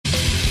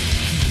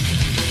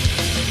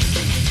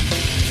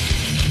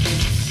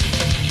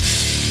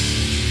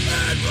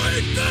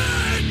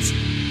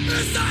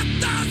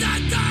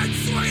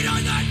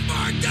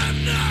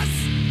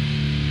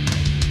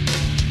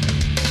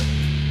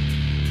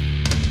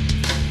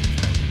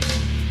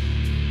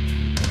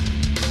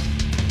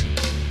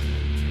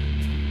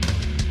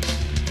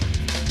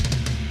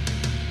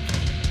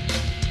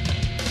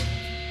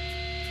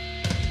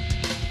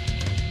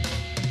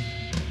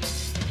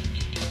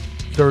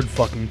third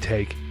fucking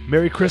take.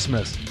 Merry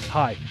Christmas.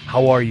 Hi,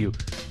 how are you?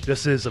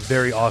 This is a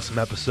very awesome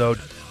episode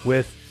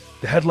with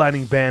the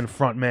headlining band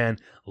frontman,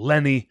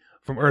 Lenny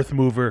from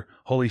EARTHMOVER.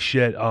 Holy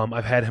shit,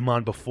 I've had him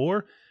on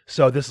before,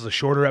 so this is a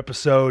shorter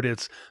episode.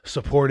 It's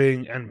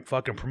supporting and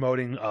fucking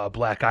promoting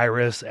Black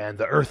Xmas and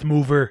the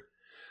EARTHMOVER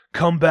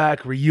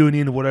comeback,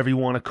 reunion, whatever you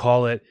want to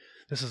call it.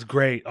 This is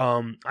great.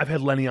 I've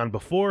had Lenny on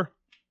before,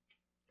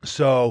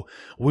 so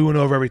we went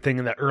over everything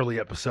in that early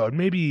episode,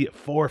 maybe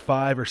 4,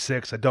 5, or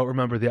 6. I don't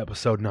remember the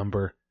episode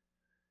number.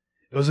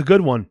 It was a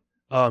good one.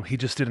 He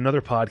just did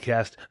another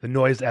podcast, the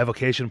Noise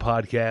Avocation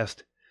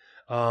Podcast.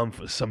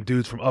 Some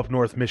dudes from up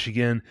north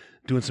Michigan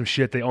doing some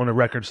shit. They own a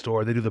record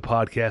store. They do the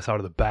podcast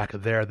out of the back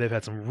of there. They've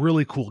had some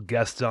really cool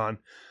guests on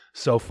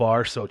so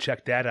far, so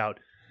check that out.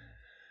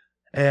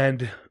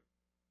 And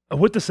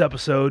with this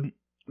episode,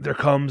 there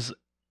comes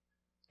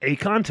a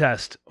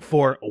contest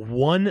for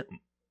one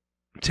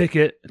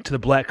ticket to the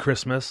Black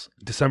Xmas,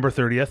 December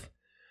 30th.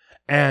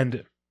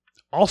 And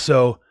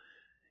also,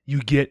 you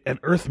get an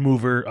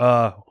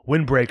EARTHMOVER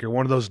windbreaker,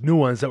 one of those new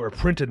ones that were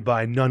printed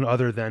by none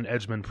other than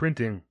Edgman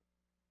Printing.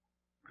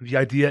 The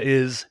idea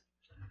is,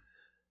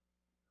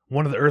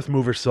 one of the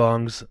EARTHMOVER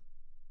songs,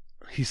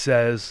 he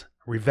says,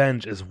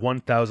 revenge is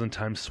 1,000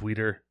 times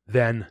sweeter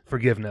than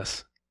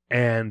forgiveness.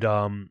 And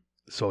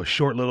so a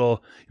short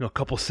little,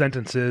 couple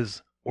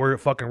sentences, or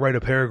fucking write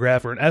a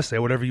paragraph or an essay,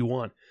 whatever you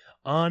want,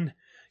 on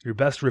your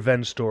best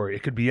revenge story.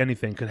 It could be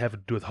anything. Could have to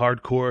do with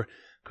hardcore.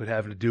 Could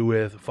have to do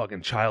with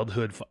fucking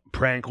childhood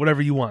prank.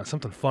 Whatever you want.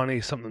 Something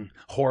funny. Something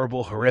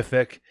horrible,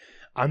 horrific.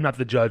 I'm not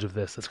the judge of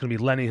this. It's going to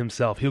be Lenny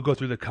himself. He'll go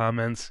through the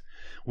comments.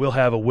 We'll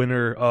have a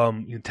winner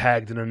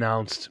tagged and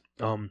announced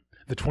the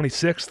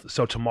 26th,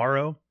 so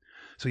tomorrow.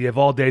 So you have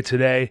all day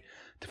today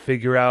to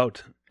figure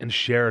out and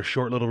share a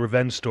short little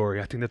revenge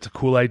story. I think that's a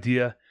cool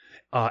idea.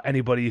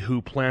 Anybody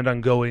who planned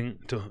on going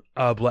to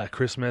Black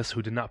Xmas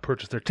who did not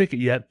purchase their ticket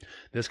yet,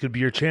 this could be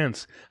your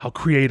chance. How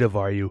creative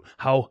are you?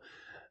 How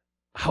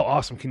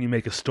awesome can you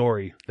make a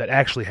story that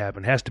actually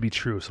happened? It has to be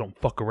true, so don't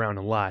fuck around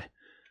and lie.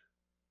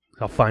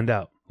 I'll find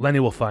out. Lenny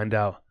will find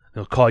out.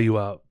 He'll call you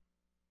out.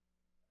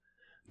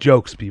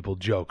 Jokes, people,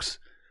 jokes.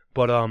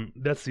 But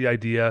that's the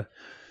idea.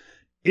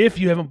 If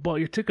you haven't bought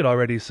your ticket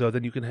already, so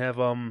then you can have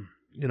a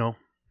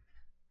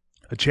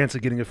chance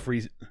of getting a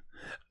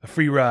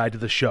free ride to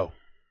the show.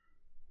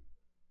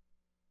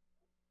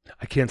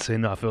 I can't say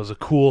enough. It was a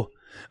cool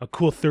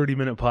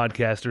 30-minute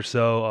podcast or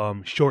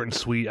so, short and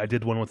sweet. I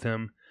did one with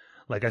him.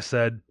 Like I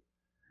said,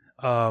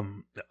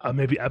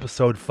 maybe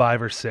episode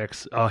 5 or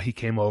 6, he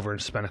came over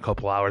and spent a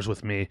couple hours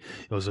with me.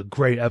 It was a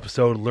great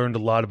episode. Learned a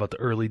lot about the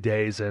early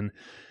days and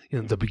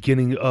the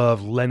beginning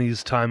of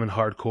Lenny's time in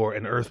hardcore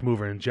and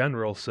EARTHMOVER in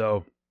general.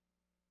 So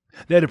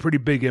they had a pretty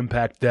big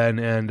impact then,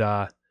 and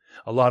a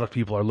lot of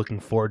people are looking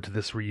forward to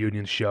this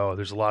reunion show.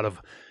 There's a lot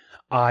of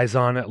eyes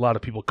on it, a lot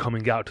of people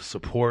coming out to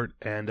support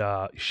and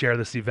share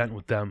this event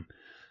with them.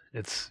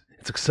 It's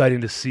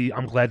exciting to see.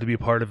 I'm glad to be a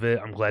part of it.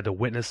 I'm glad to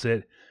witness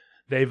it.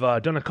 They've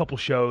done a couple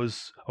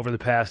shows over the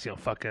past,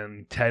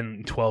 fucking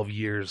 10, 12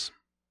 years.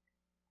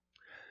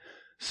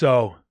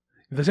 So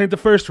this ain't the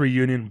first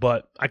reunion,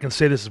 but I can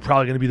say this is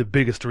probably going to be the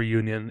biggest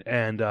reunion.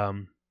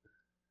 And,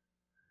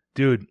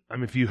 dude,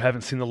 if you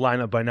haven't seen the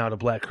lineup by now to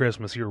Black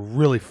Xmas, you're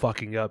really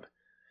fucking up.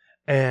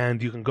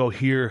 And you can go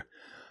hear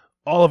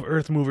all of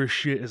EARTHMOVER's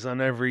shit is on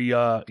every,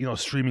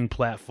 streaming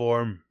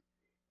platform.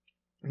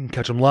 You can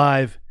catch them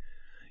live.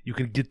 You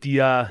can get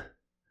the,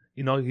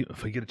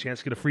 if you get a chance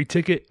to get a free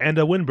ticket and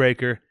a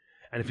windbreaker.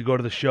 And if you go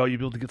to the show, you'll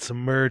be able to get some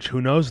merch. Who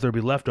knows? There'll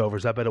be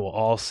leftovers. I bet it will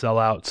all sell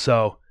out.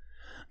 So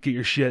get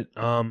your shit,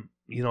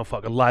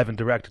 fucking live and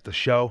direct at the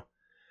show.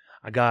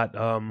 I got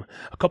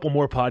a couple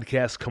more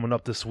podcasts coming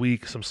up this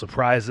week. Some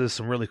surprises,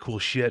 some really cool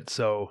shit.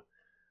 So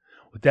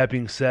with that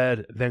being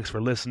said, thanks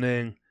for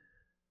listening.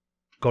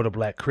 Go to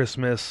Black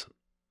Xmas.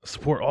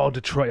 Support all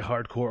Detroit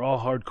hardcore, all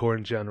hardcore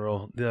in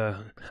general.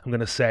 I'm going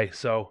to say.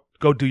 So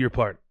go do your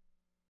part.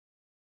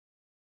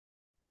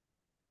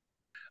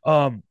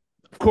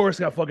 Of course,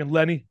 got fucking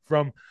Lenny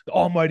from the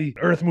almighty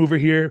EARTHMOVER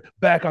here,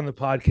 back on the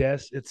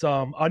podcast. It's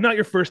not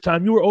your first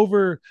time. You were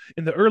over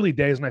in the early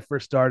days when I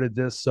first started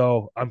this,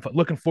 so I'm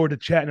looking forward to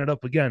chatting it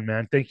up again,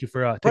 man. Thank you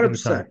for taking the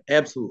time.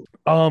 Absolutely.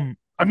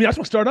 I just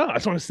want to start out. I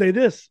just want to say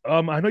this.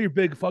 I know you're a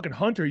big fucking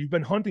hunter. You've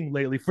been hunting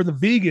lately for the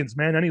vegans,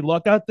 man. Any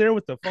luck out there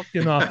with the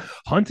fucking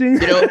hunting?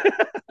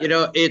 It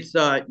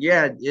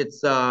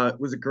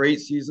was a great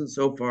season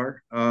so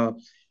far.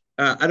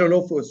 I don't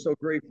know if it was so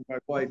great for my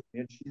wife,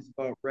 and she's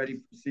about ready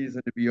for the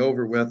season to be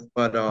over with.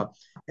 But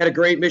had a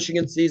great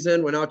Michigan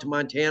season. Went out to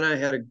Montana.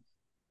 Had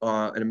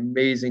an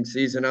amazing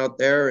season out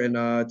there. And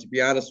to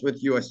be honest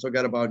with you, I still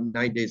got about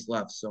 9 days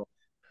left. So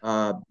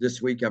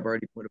this week I've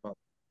already put about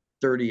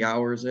 30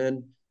 hours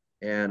in,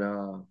 and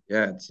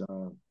I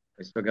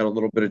still got a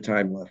little bit of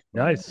time left.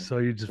 Nice. So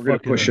you just we're gonna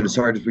push it as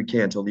hard as we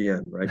can till the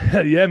end, right?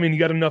 Yeah, you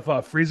got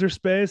enough freezer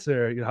space,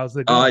 or how's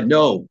it going?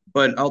 No,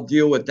 but I'll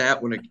deal with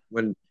that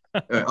when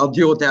I'll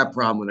deal with that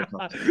problem when it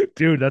comes.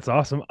 Dude, that's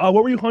awesome. What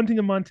were you hunting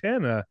in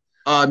Montana?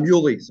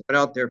 Muleys. Went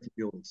out there for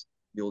muleys.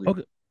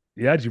 Okay.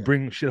 Yeah, did you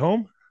bring shit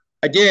home?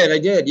 I did. I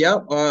did.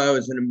 Yep. It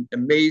was an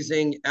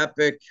amazing,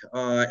 epic,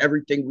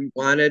 everything we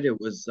wanted. It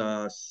was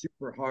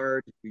super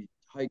hard. We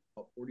hiked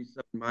about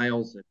 47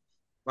 miles in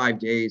 5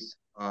 days.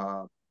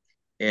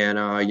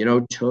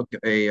 And took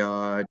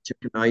a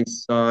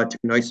nice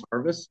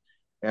harvest.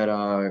 Had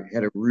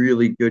a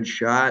really good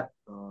shot.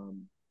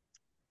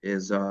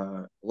 Is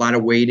A lot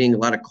of waiting, a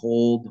lot of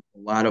cold, a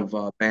lot of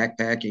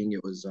backpacking.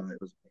 It was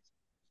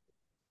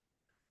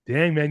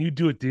Dang, man, you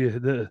do it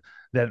the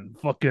that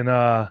fucking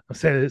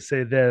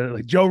say that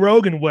like Joe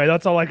Rogan way.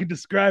 That's all I can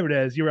describe it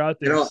as. You're out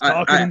you there know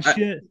stalking and I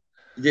shit.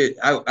 did.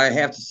 I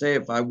have to say,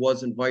 if I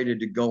was invited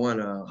to go on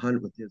a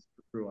hunt with his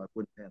crew, I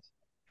wouldn't pass.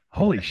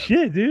 Holy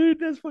shit, dude,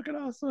 that's fucking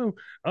awesome.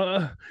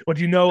 What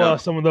do you know? No.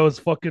 Some of those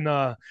fucking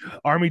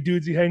army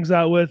dudes he hangs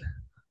out with.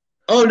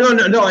 Oh, no,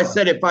 no, no. I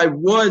said if I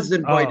was Oh,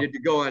 invited to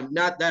go on,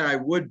 not that I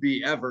would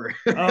be ever.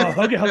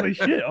 oh, okay. Holy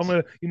shit, I'm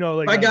gonna,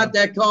 If I got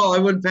that call, I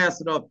wouldn't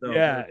pass it up though.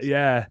 yeah,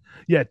 yeah,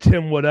 yeah.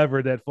 Tim,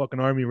 whatever that fucking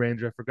army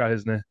ranger. I forgot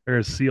his name or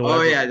his seal, Oh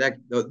whatever. yeah,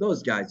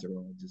 those guys are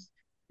all just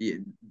yeah,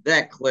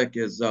 that clique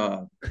is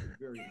very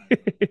high.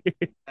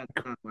 That's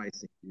not my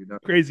scene, you know.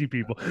 Crazy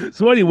people.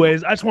 So,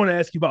 anyways, I just want to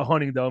ask you about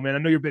hunting, though, man. I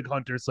know you're a big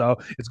hunter, so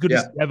it's good to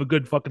Yeah, have a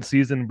good fucking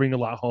season and bring a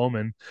lot home,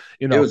 and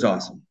you it know, was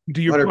awesome.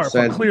 do your part.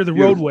 Fuck, 100% clear the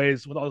beautiful.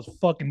 roadways with all this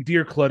fucking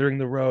deer cluttering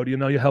the road. You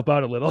know, you help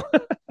out a little.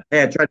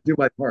 Hey, I tried to do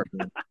my part,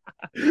 man.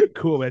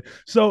 Cool, man.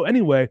 So,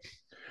 anyway,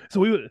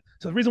 so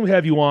the reason we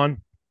have you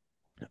on,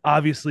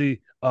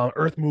 obviously,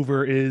 Earth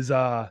Mover is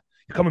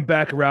coming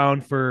back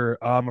around for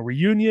a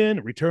reunion,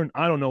 a return.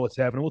 I don't know what's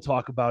happening. We'll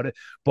talk about it,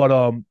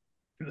 but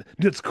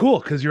it's cool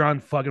because you're on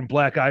fucking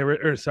Black Iris,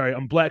 or sorry,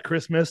 on Black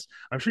Christmas.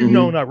 I'm sure you've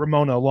known Hmm.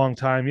 Ramona a long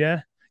time.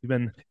 Yeah, you've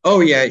been. Oh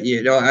yeah,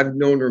 you know, I've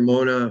known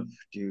Ramona,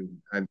 dude.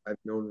 I've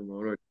known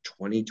Ramona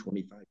 20,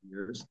 25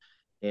 years.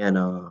 And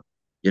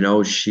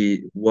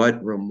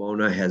what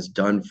Ramona has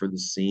done for the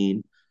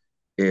scene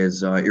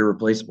is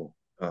irreplaceable.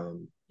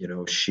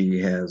 She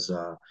has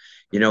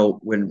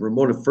when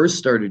Ramona first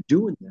started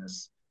doing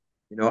this,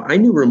 I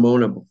knew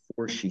Ramona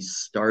before she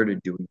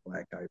started doing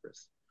Black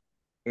Iris.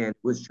 And it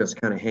was just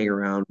kind of hang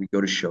around. We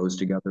go to shows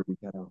together. We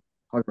kind of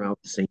hung around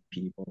with the same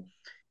people.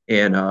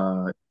 And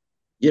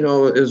it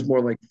was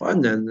more like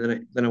fun then.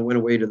 Then I went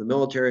away to the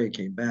military. I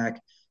came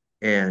back,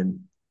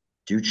 and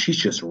dude, she's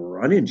just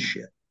running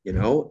shit,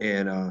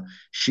 And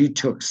she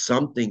took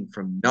something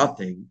from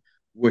nothing,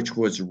 which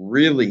was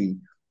really,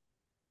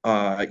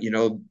 uh, you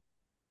know,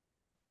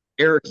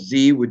 Eric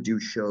Z would do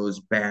shows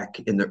back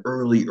in the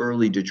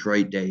early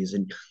Detroit days,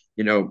 and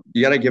you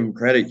got to give him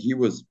credit. He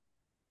was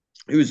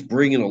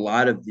bringing a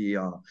lot of the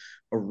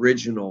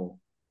original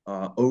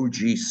OG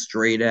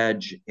straight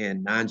edge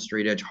and non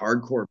straight edge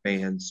hardcore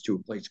bands to a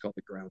place called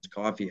the Grounds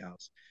Coffee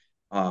House,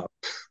 uh,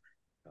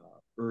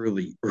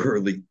 early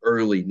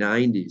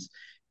 90s.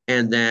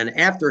 And then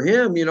after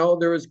him,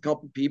 there was a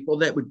couple people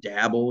that would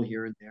dabble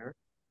here and there,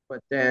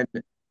 but then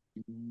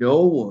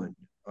no one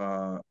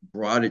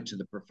brought it to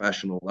the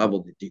professional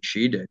level that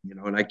she did,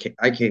 And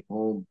I came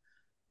home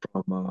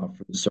from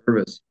the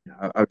service.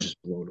 I was just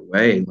blown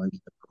away, like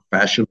the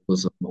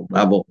professionalism, the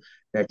level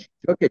that she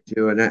took it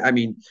to. And I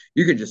mean,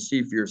 you could just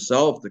see for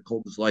yourself the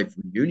Coldest Life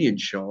reunion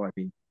show. I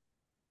mean,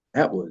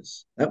 that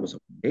was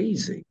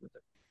amazing with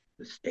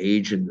the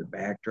stage and the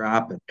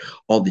backdrop and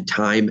all the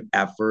time,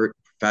 effort,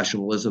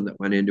 professionalism that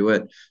went into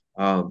it.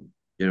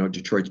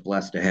 Detroit's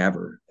blessed to have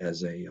her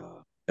as a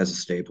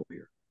staple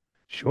here.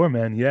 Sure,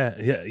 man. Yeah,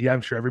 yeah, yeah.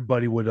 I'm sure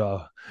everybody would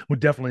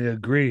definitely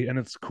agree, and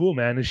it's cool,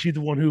 man. Is she the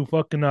one who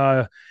fucking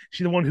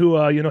she the one who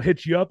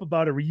hit you up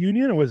about a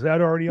reunion, or was that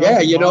already on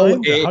Yeah, her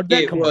mind? Or how it did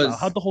that it come about? was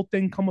How'd the whole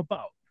thing come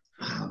about?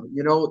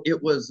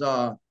 it was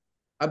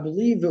I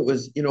believe it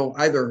was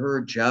either her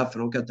or Jeff. I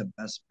don't got the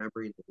best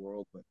memory in the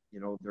world, but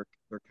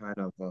they're kind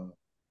of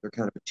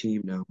a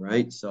team now,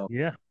 right? So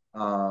Yeah.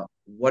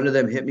 one of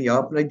them hit me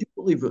up, and I do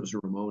believe it was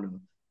Ramona.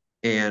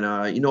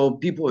 And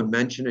people would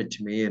mention it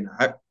to me, and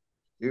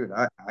dude,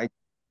 I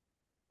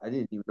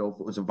didn't even know if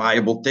it was a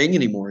viable thing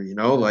anymore.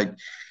 Like,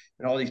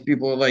 and all these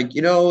people are like,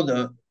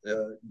 the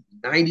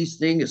 '90s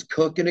thing is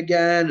cooking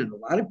again, and a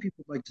lot of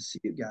people like to see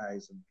you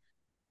guys.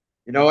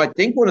 And I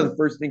think one of the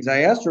first things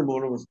I asked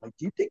Ramona was like,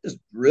 "Do you think this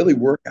really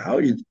work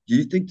out? Do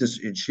you think this?"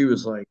 And she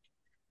was like,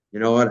 "You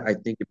know what? I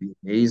think it'd be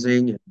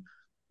amazing."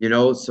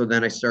 And so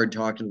then I started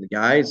talking to the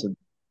guys, and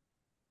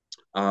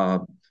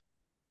um,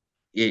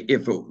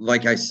 if it,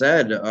 like I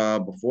said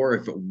before,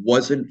 if it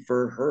wasn't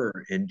for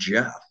her and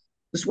Jeff,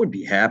 this wouldn't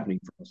be happening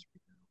for us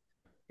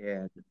right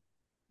now.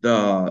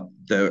 And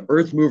the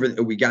Earth Mover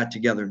that we got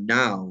together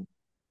now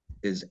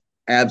is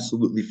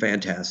absolutely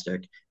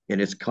fantastic,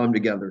 and it's come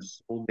together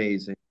so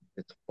amazing.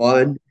 It's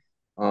fun.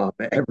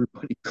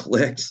 Everybody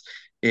clicks,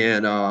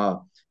 and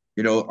our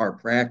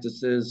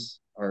practices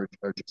are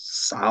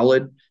just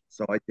solid.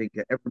 So I think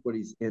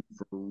everybody's in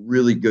for a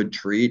really good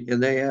treat,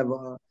 and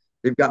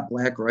they've got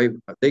Black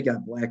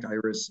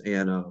Iris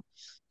and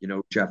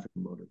Jeff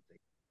and Motor.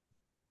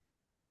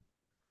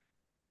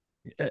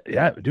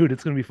 Yeah, dude,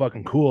 it's gonna be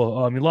fucking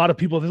cool. A lot of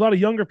people, there's a lot of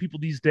younger people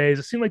these days.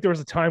 It seemed like there was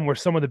a time where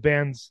some of the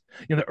bands,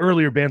 the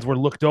earlier bands were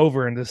looked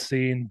over in this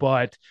scene,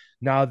 but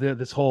now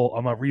this whole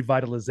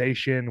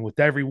revitalization with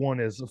everyone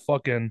is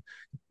fucking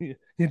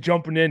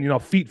jumping in,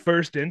 feet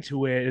first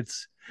into it.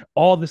 It's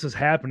all this is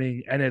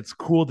happening, and it's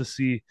cool to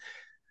see.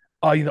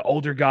 The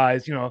older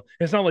guys,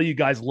 it's not like you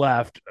guys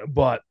left,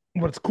 but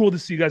it's cool to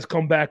see you guys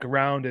come back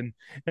around and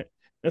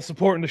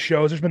supporting the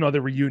shows. There's been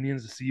other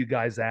reunions to see you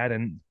guys at,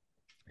 and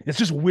it's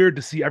just weird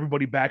to see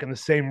everybody back in the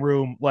same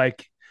room,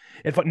 like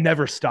if it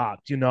never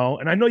stopped. And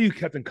I know you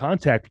kept in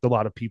contact with a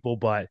lot of people,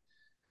 but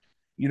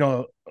you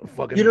know,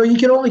 fucking You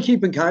can only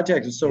keep in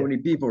contact with so yeah, many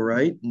people,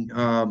 right? And,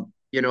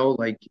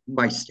 like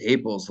my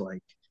staples,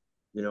 like,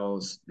 some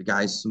of the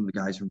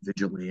guys from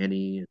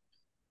Vigilante and,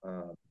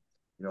 uh,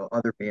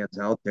 other bands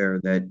out there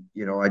that,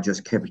 I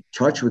just kept in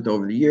touch with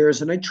over the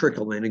years, and I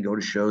trickle in and go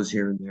to shows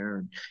here and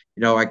there.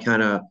 And, I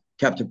kind of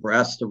kept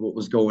abreast of what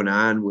was going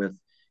on with,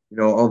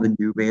 all the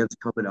new bands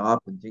coming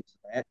up and things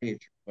of that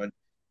nature. But,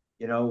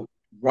 you know,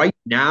 right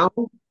now,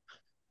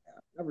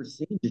 I've never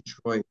seen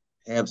Detroit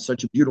have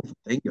such a beautiful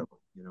thing going,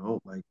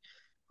 like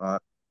uh,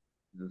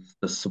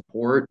 the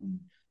support and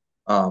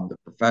the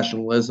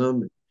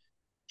professionalism,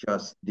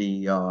 just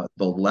the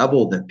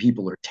level that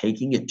people are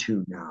taking it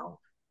to now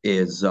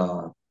is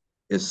uh,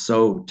 is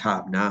so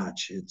top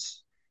notch.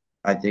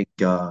 I think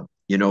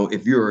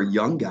if you're a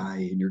young guy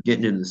and you're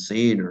getting in the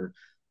scene or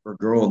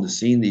girl in the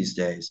scene these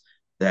days,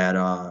 that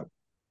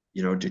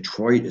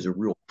Detroit is a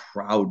real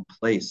proud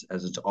place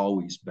as it's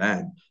always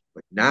been.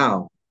 But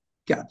now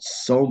got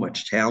so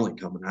much talent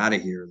coming out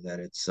of here that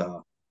it's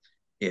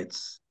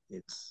it's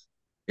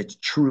it's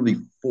truly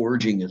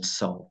forging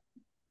itself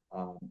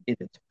in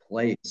its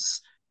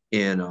place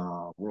in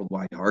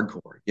worldwide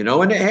hardcore,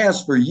 and it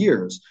has for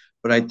years.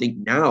 But I think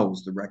now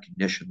is the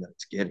recognition that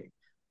it's getting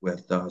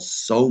with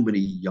so many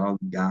young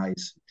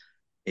guys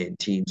and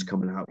teams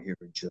coming out here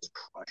and just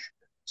crushing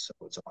it. So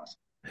it's awesome.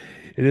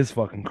 it is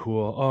fucking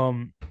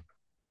cool.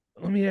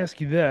 Let me ask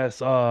you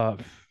this. I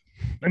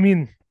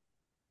mean,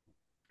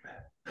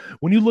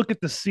 when you look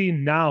at the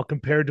scene now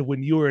compared to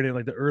when you were in it,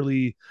 like the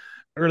early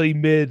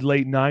mid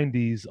late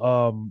 '90s,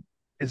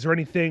 is there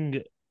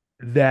anything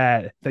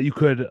that you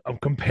could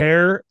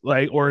compare,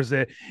 like, or is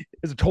it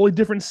a totally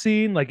different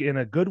scene, like in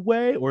a good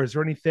way, or is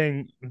there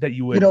anything that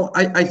you would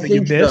I that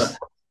you think miss?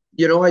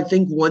 I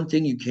think one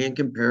thing you can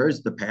compare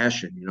is the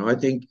passion. I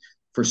think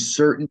for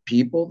certain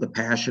people, the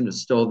passion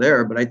is still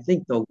there, but I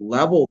think the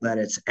level that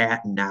it's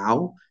at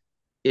now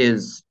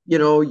is,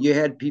 you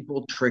had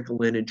people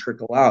trickle in and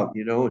trickle out,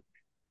 be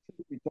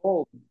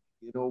told,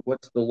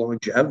 what's the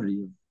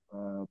longevity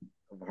of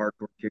a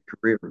hardcore kid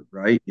career,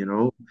 right?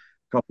 A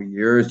couple of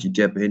years, you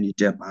dip in, you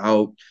dip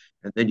out,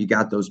 and then you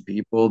got those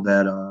people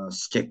that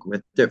stick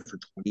with it for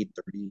 20,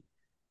 30,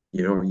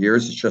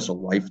 years. It's just a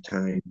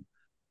lifetime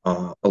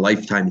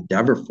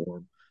endeavor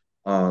for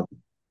them.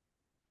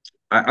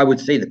 I would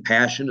say the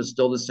passion is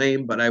still the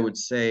same, but I would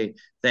say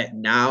that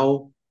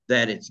now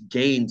that it's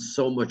gained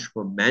so much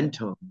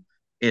momentum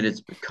and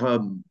it's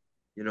become,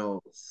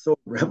 so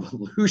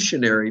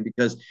revolutionary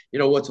because,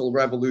 what's a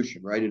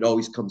revolution, right? It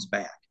always comes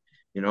back,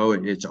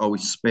 it's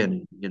always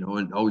spinning, and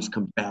it always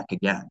comes back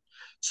again.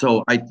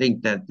 So I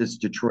think that this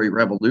Detroit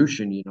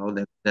Revolution,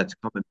 that's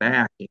coming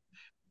back, it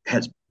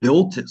has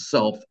built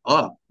itself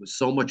up with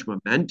so much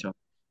momentum.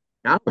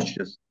 Now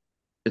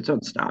it's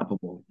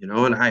unstoppable,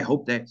 and I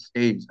hope that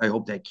stays. I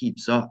hope that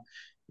keeps up.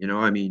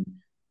 I mean,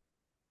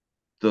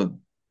 the,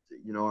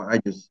 I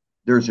just,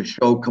 there's a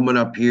show coming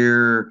up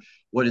here.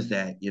 What is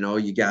that?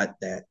 You got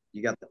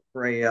the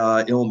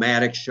Freya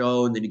Illmatic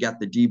show, and then you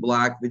got the D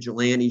Block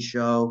Vigilante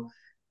show.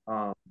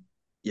 Um,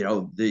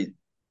 the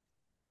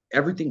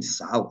everything's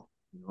solid.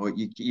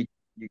 You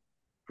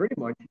pretty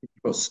much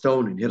go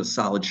stone and hit a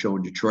solid show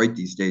in Detroit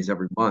these days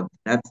every month.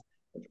 That's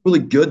a really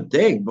good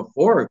thing.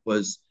 Before it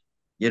was,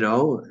 you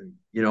know,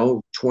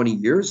 20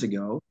 years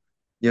ago,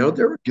 there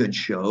were good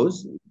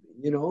shows,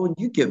 and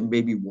you get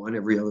maybe one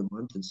every other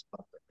month and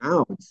stuff. But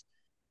now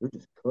they're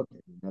just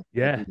cooking. I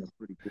Yeah, think that's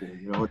pretty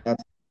cool.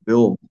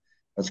 Build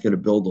that's going to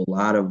build a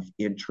lot of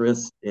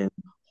interest and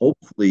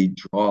hopefully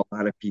draw a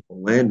lot of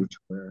people in, which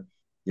where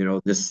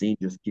this scene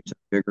just keeps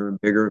bigger and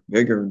bigger and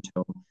bigger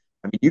until,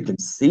 I mean, you can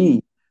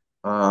see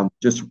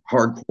just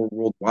hardcore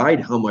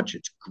worldwide how much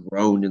it's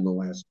grown in the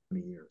last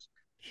 20 years.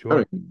 I sure.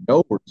 don't even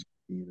know where it's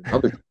going to be in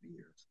another 20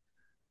 years,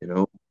 you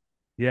know?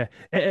 Yeah,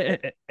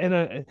 and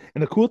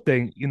a cool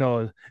thing,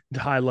 to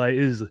highlight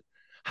is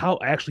how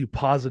actually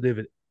positive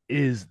it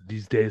is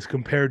these days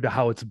compared to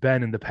how it's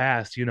been in the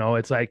past.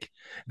 It's like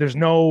there's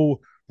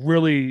no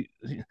really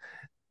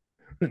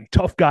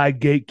tough guy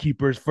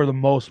gatekeepers for the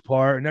most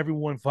part, and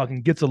everyone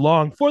fucking gets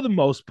along for the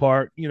most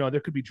part. There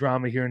could be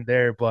drama here and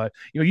there, but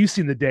you've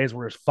seen the days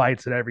where there's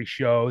fights at every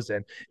shows,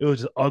 and it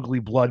was just ugly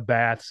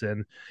bloodbaths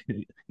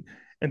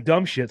and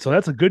dumb shit. So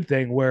that's a good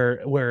thing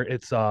where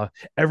it's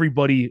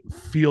everybody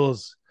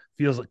feels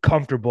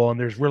comfortable, and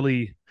there's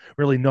really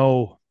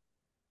no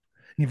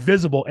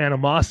visible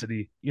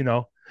animosity,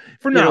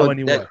 for You now know, that,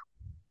 anyway.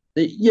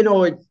 you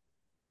know, it,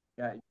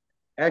 yeah,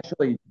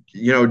 Actually,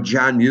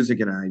 John Music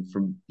and I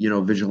from,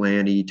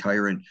 Vigilante,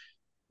 Tyrant,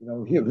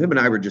 him and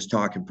I were just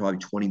talking probably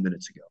 20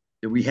 minutes ago.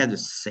 And we had the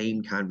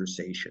same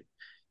conversation.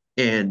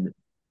 And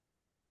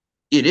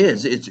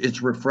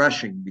it's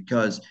refreshing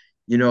because,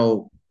 you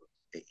know,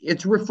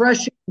 it's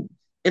refreshing.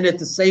 And it's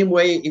the same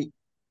way,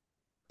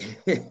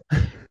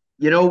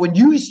 when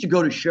you used to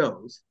go to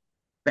shows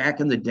back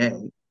in the day,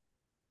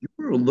 you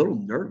were a little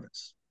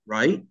nervous,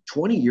 right?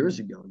 20 years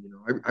ago,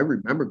 I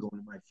remember going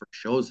to my first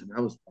shows and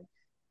I was like,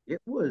 it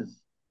was,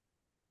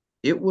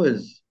 it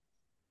was,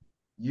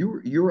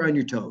 you were on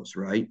your toes,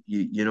 right?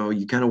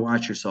 You kind of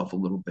watch yourself a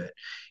little bit.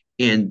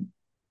 And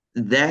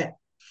that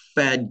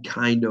fed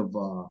kind of,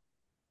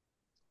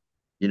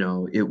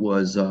 it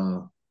was,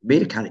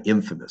 made it kind of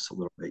infamous a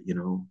little bit,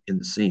 in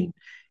the scene.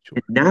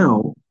 And Sure.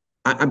 now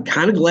I'm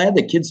kind of glad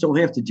that kids don't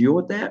have to deal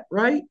with that,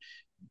 right?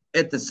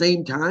 At the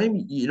same time,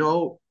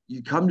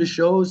 you come to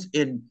shows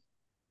and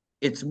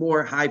it's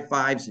more high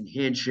fives and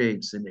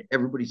handshakes and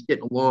everybody's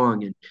getting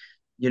along. And,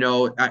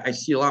 I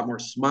see a lot more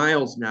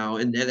smiles now.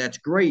 And that's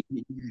great.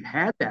 You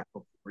had that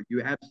before.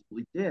 You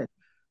absolutely did.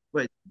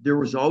 But there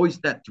was always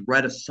that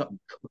threat of something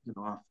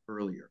cooking off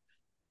earlier.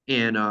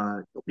 And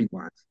nobody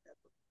wants that.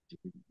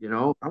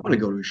 I want to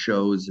go to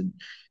shows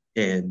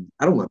and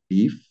I don't want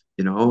beef.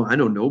 I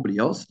know nobody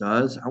else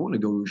does. I want to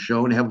go to a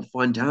show and have a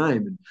fun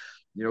time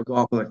and go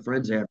out with my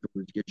friends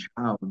afterwards, get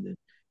shot, and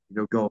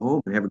then go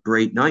home and have a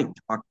great night and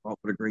talk about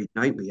what a great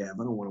night we have.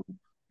 I don't want to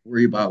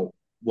worry about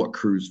what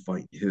crew's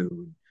fighting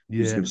who,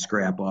 who's Yeah. going to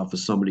scrap off of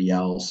somebody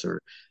else,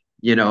 or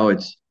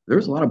it's there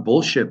was a lot of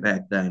bullshit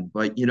back then.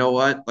 But you know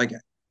what? Like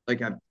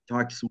I've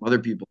talked to some other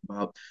people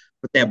about,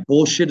 but that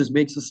bullshit is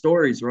makes the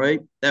stories, right?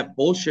 That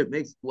bullshit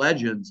makes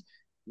legends,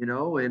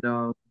 and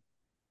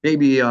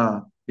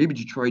maybe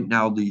Detroit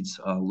now leads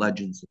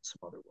legends in some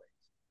other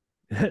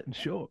ways.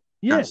 Sure. Kind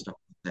Yeah. of stuff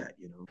like that.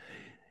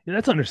 Yeah,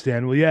 that's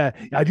understandable. Yeah,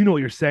 I do know what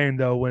you're saying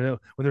though. When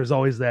there's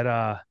always that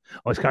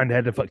always kind of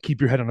had to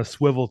keep your head on a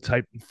swivel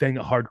type thing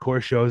at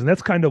hardcore shows, and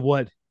that's kind of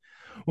what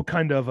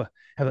kind of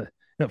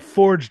have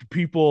forged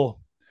people,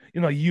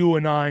 you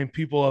and I and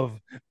people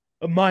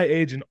of my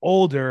age and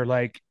older.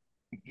 Like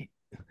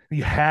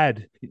you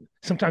had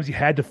sometimes you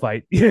had to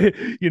fight,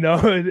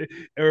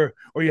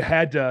 or you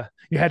had to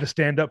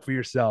stand up for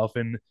yourself,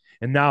 and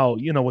now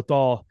with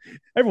all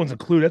everyone's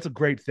included, that's a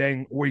great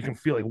thing where you can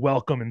feel like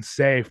welcome and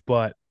safe,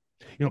 but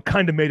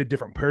kind of made a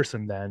different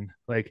person then.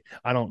 Like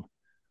I don't.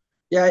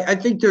 Yeah, I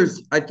think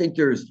there's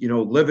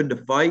living to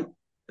fight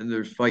and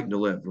there's fighting to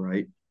live,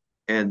 right?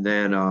 And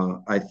then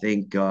I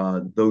think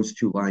those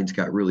two lines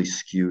got really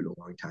skewed a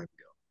long time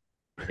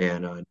ago.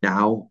 And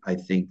now I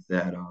think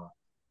that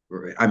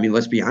I mean,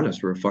 let's be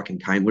honest, we're a fucking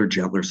kindler,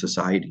 gentler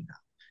society now.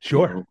 You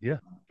Sure. know, Yeah.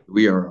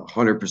 we are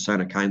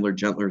 100% a kindler,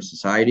 gentler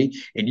society,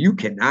 and you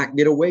cannot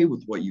get away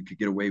with what you could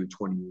get away with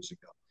 20 years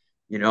ago.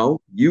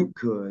 You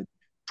could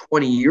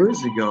 20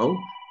 years ago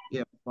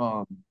if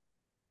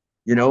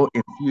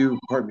if you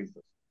pardon me,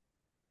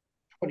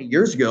 20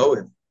 years ago,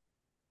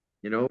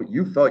 if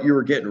you felt you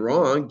were getting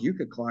wronged, you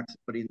could clock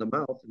somebody in the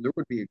mouth, and there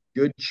would be a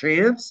good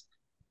chance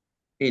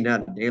ain't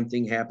not a damn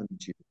thing happened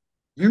to you.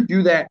 You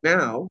do that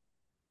now,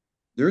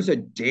 there's a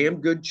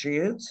damn good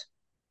chance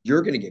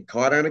you're going to get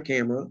caught on a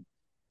camera.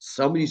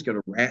 Somebody's going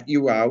to rat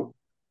you out,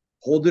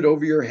 hold it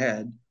over your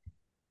head,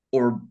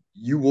 or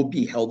you will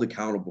be held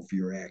accountable for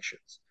your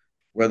actions,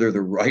 whether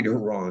they're right or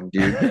wrong,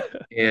 dude.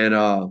 And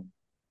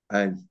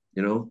I,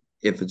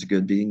 if it's a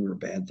good thing or a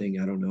bad thing,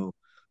 I don't know.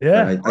 But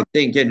Yeah. I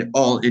think in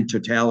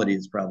totality,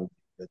 it's probably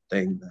a good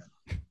thing.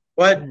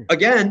 But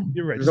again,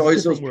 You're right. there's This is a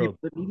always different those people world.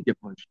 that need to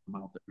get punched in the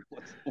mouth every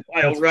once in a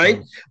while, That's right?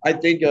 true. I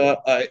think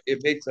it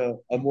makes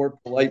a more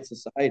polite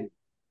society.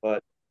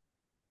 But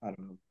I don't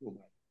know. Who am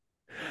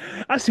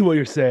I? I see what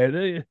you're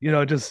saying.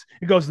 Just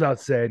it goes without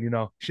saying,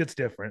 shit's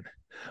different.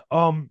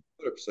 Um,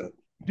 100%.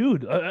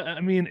 dude, I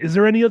mean, is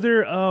there any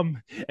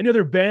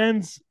other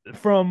bands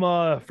from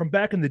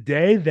back in the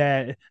day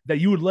that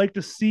you would like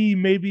to see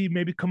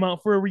maybe come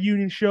out for a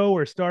reunion show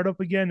or start up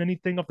again?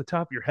 Anything off the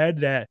top of your head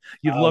that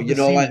you'd Oh, love to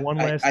see one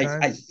last I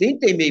time?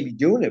 think they may be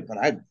doing it, but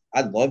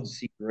I'd love to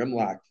see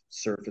Grimlock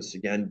surface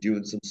again,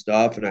 doing some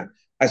stuff. And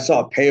I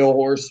saw Pale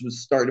Horse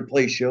was starting to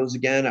play shows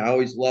again. I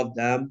always loved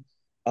them.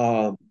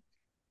 Um,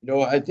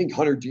 I think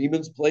Hunter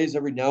Demons plays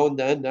every now and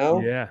then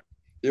now. Yeah,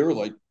 They were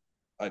like,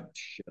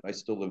 I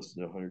still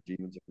listen to Hunter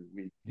Demons every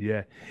week.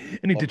 yeah.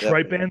 Any Love that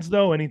Detroit band. bands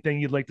though?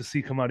 Anything you'd like to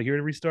see come out of here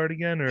to restart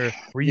again or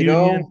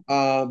reunion?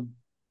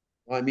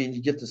 I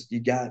mean,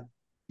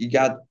 you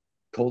got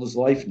Cold as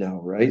Life now,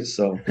 right?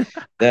 So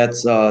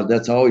that's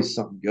always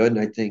something good. And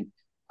I think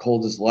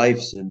Cold as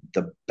Life's in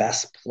the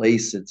best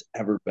place it's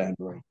ever been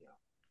right now.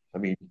 I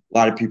mean, a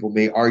lot of people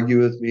may argue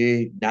with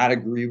me, not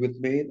agree with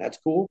me, and that's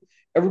cool.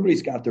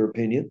 Everybody's got their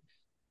opinion.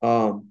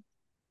 Um,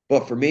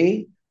 but for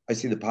me, I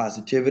see the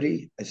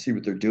positivity, I see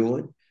what they're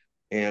doing,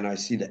 and I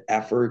see the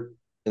effort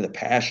and the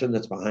passion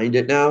that's behind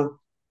it now.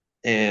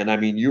 And I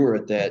mean, you were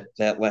at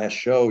that last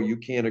show. You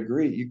can't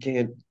agree. You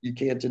can't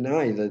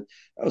deny that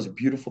that was a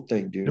beautiful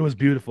thing, It dude. was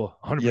beautiful,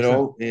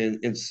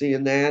 100%. And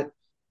seeing that,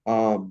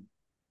 um,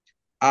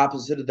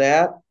 opposite of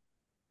that,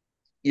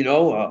 you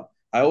know,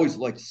 I always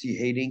like to see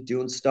Hayden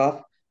doing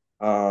stuff.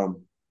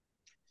 Um,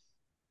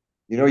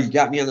 you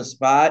got me on the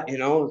spot.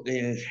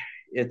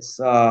 It's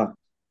one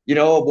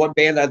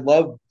band I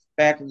loved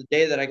back in the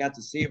day that I got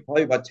to see it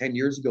probably about 10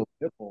 years ago.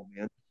 Pitbull,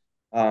 man.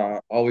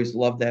 Always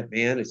loved that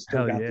band. It still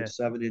Hell got their yeah.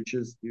 7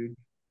 inches, dude.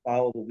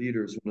 Follow the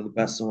Leader is one of the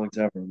best songs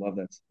ever. Love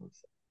that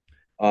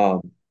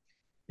song.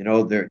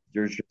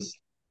 There's just,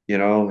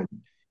 and,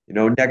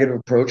 Negative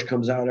Approach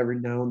comes out every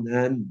now and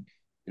then.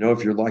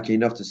 If you're lucky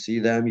enough to see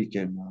them, you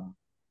can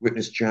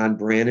witness John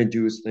Brandon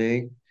do his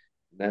thing.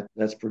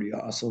 That's pretty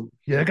awesome.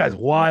 Yeah, that guy's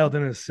Um, wild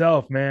in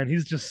himself, man.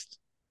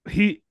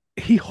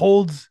 He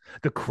holds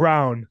the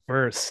crown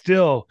for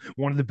still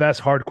one of the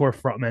best hardcore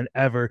frontmen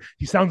ever.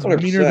 He sounds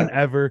meaner than 100%.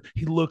 ever.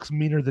 He looks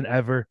meaner than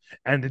ever,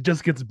 and it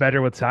just gets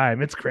better with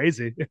time. It's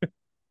crazy.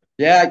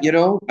 Yeah,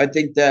 I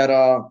think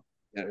that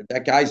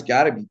that guy's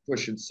got to be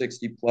pushing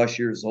 60 plus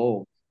years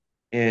old,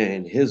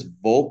 and his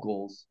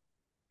vocals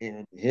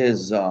and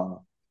his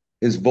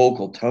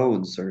vocal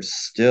tones are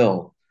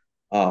still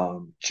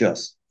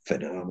just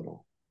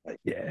phenomenal. Like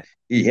Yeah,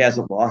 he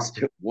hasn't lost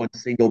it one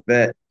single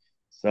bit.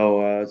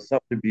 So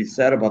something to be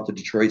said about the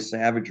Detroit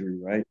savagery,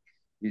 right?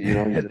 He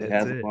just that's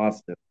hasn't it.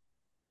 lost it.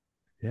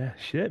 Yeah,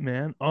 shit,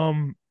 man.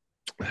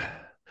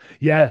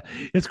 Yeah,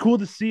 it's cool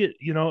to see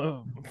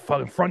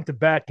it, front to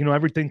back,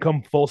 everything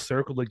come full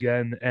circle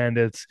again, and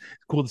it's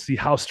cool to see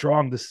how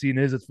strong the scene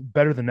is. It's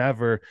better than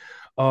ever.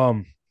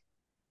 Um,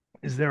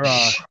 is there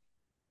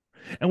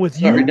and with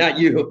Sorry, you, not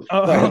you.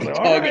 I Sorry, was the like,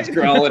 all dog is right,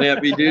 growling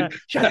at me, dude.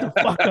 shut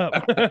the fuck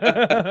up.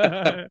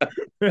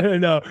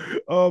 No,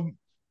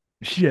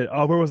 shit.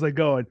 Where was I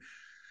going?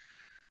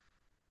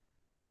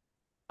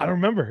 I don't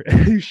remember.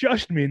 You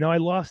shushed me. Now I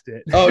lost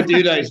it. Oh,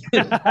 dude, I,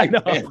 I I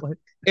know. I'm can't. like,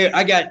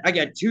 I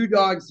got two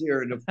dogs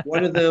here, and if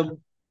one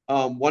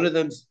of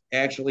them's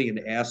actually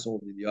an asshole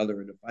to the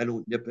other, and if I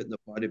don't nip it in the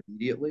bud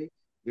immediately,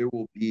 there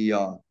will be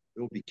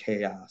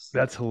chaos.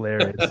 that's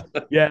hilarious.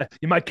 Yeah,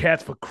 my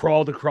cat's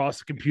crawled across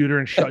the computer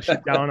and shut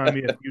shit down on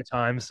me a few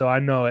times, so I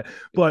know it.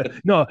 But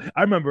no,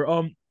 I remember.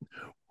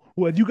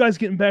 With you guys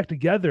getting back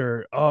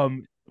together,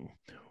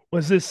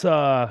 was this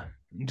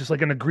just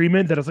like an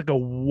agreement that it's like a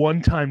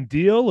one-time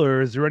deal,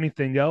 or is there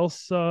anything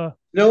else? You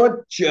know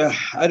what?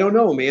 I don't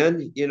know,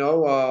 man.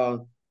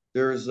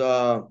 There's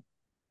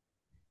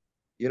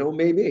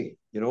maybe.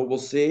 We'll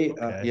see.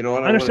 Okay, I I don't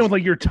want understand to. with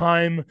like your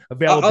time I'll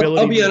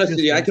availability and be your honest with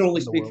you. I can distance only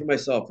in the speak world. for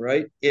myself,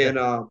 right? Yeah, And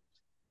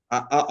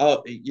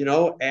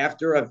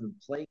after I've been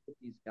playing with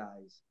these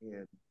guys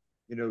and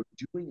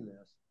doing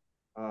this,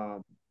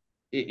 um,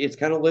 it's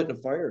kind of lit in a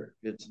fire.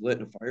 It's lit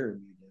in a fire in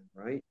me again,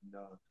 right? And,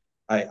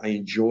 I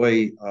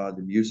enjoy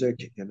the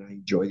music and I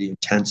enjoy the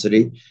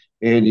intensity,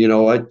 and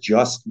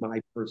just my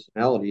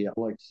personality. I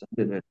like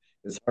sending it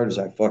as hard as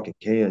I fucking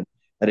can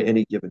at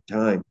any given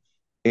time,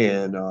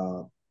 and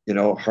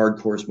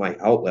hardcore is my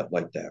outlet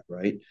like that,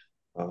 right?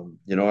 I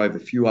have a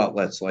few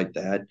outlets like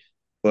that,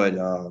 but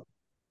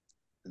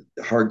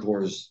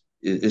hardcore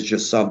is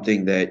just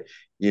something that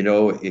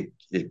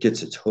it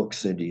gets its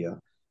hooks into you,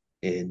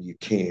 and you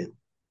can't,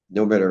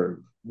 no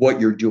matter what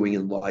you're doing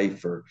in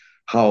life or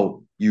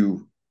how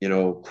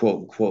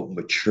quote unquote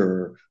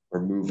mature or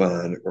move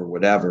on or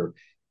whatever,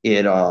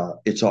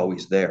 it's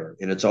always there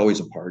and it's always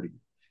a party.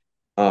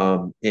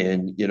 And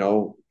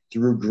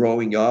through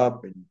growing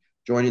up and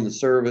joining the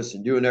service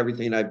and doing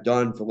everything I've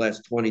done for the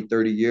last 20,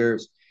 30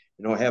 years,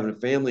 having a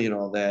family and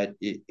all that,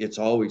 it's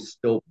always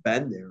still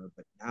been there.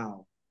 But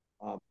now,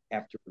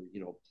 after,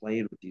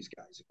 playing with these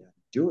guys again,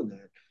 doing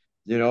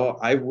that,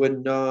 I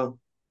wouldn't,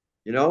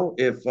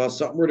 if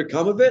something were to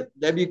come of it,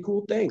 that'd be a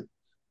cool thing.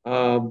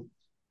 Um,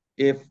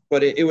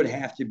 but it would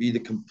have to be the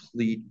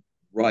complete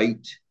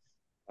right,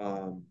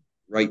 um,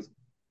 right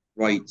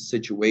right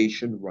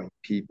situation, right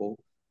people,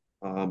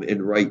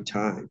 and right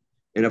time.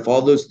 And if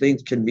all those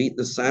things can meet in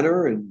the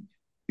center and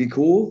be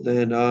cool,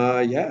 then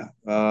yeah,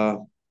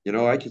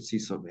 I could see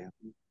something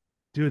happening.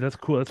 dude, that's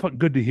cool. That's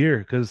good to hear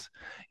because,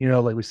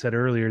 like we said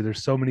earlier,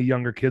 there's so many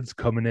younger kids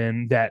coming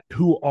in that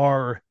who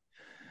are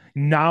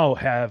now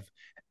have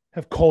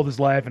Cold as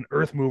Life and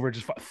Earth Mover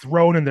just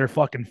thrown in their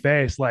fucking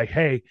face. Like,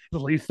 hey,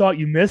 you thought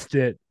you missed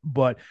it,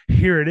 but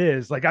here it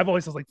is. Like, I've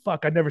always was like,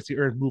 fuck, I never see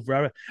Earth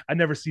Mover. I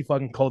never see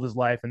fucking Cold as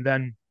Life. And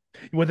then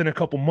within a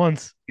couple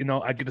months,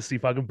 I get to see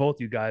fucking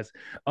both you guys.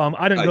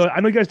 I didn't Nice. go.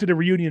 I know you guys did a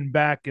reunion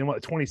back in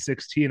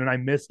 2016, and I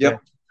missed it.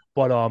 Yep.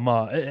 But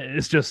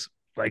it's just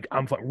like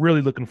I'm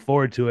really looking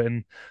forward to it,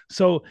 and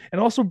so it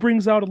also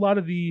brings out a lot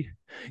of the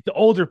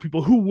older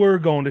people who were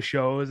going to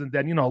shows, and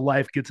then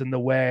life gets in the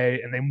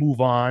way and they move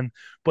on.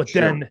 But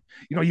Sure. then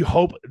you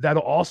hope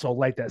that'll also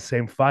light that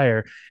same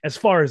fire. As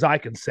far as I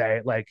can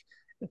say, like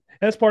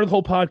that's part of the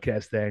whole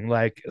podcast thing.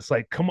 Like it's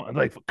like come on,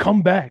 like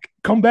come back.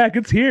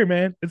 It's here,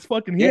 man. It's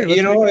fucking Yeah,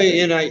 here. Let's make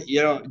it a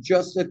thing. and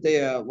just at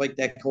the like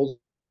that Cold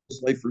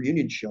Life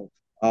reunion show,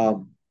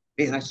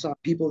 man, I saw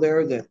people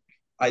there that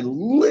I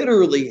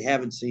literally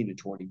haven't seen in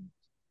 20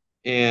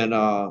 years.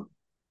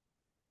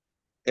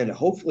 And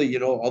hopefully,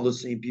 all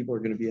those same people are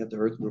going to be at the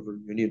Earth Mover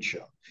reunion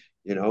show.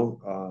 You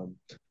know,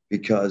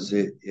 because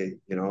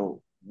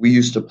we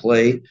used to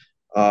play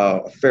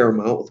a fair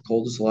amount with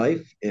Coldest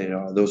Life,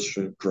 and those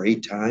were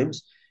great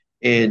times.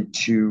 And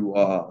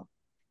to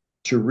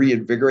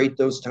reinvigorate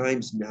those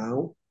times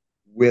now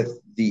with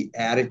the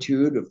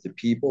attitude of the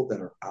people that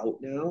are out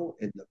now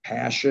and the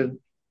passion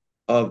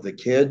of the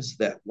kids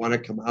that want to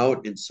come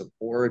out and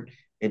support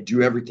and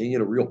do everything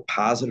in a real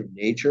positive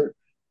nature,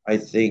 I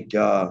think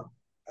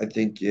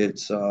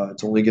it's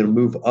only going to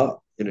move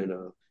up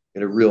in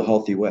a real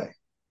healthy way.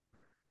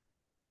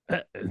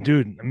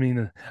 Dude, I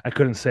mean, I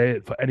couldn't say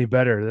it any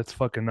better. That's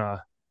fucking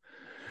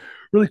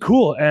really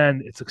cool,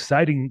 and it's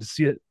exciting to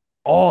see it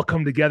all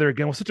come together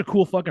again with such a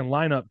cool fucking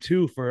lineup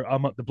too for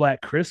the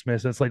Black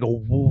Christmas. It's like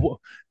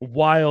a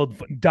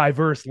wild,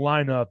 diverse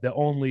lineup that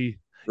only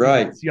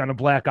Right. see on a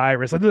Black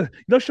Iris. Like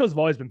those shows have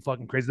always been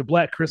fucking crazy. The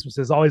Black Christmas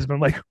has always been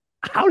like,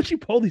 how did she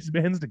pull these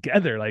bands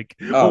together? Like,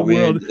 Oh what man,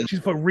 world? She's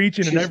put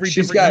reaching in every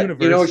she's different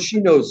got universe. she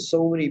knows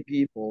so many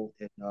people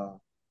and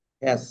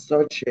has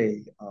such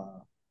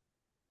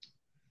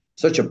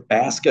a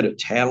basket of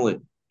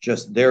talent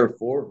just there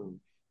for her.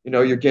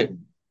 You're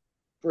getting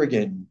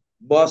friggin'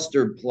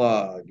 Mustard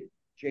Plug,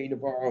 Jay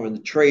Navarro and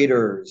the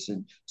Traders,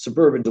 and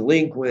Suburban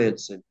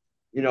Delinquents, and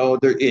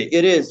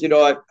it is.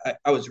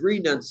 I was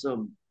reading on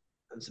some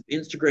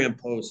Instagram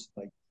posts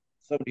like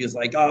somebody is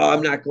like, "Oh,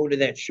 I'm not going to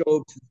that show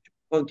because it's too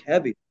punk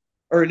heavy,"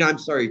 or no, I'm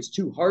sorry, it's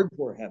too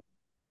hardcore heavy.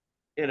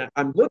 And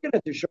I'm looking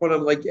at the show and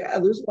I'm like, yeah,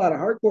 there's a lot of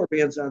hardcore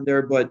bands on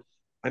there, but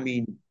I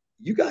mean,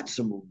 you got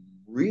some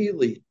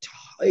really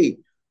tight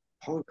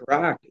punk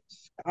rock and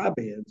ska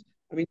bands.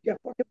 I mean, you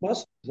got fucking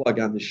Mustard Plug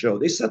on the show.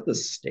 They set the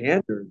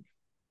standard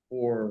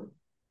for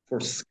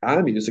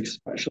ska music,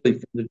 especially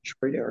from the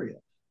Detroit area.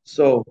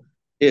 So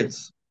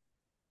it's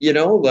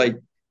like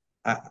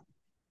I,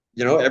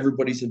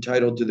 everybody's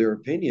entitled to their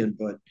opinion,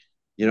 but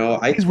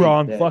I He's think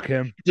wrong. that Fuck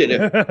him.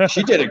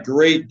 she did a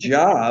great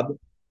job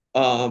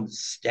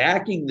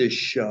stacking this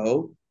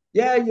show.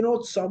 Yeah,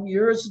 some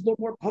years it's a little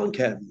more punk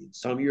heavy, and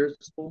some years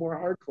it's a little more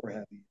hardcore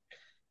heavy.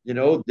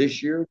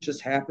 This year it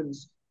just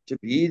happens to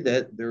be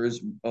that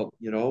there's a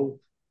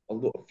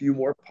few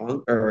more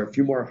punk or a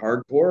few more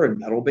hardcore and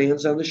metal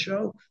bands on the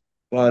show,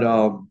 but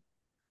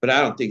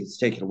I don't think it's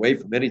taken away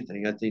from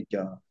anything. I think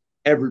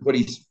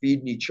everybody's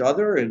feeding each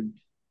other, and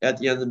at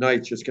the end of the night,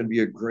 it's just going to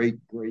be a great,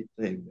 great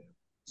thing, man.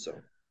 So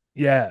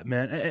Yeah,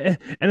 man.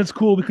 And it's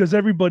cool because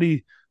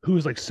everybody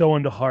who's like so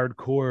into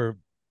hardcore,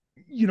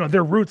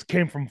 their roots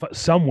came from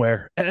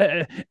somewhere.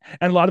 And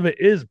a lot of it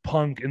is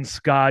punk and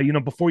ska,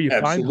 before you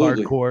find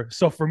absolutely. hardcore.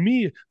 So for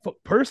me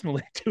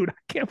personally, dude, I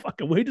can't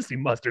fucking wait to see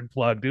Mustard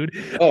Plug, dude.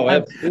 Oh,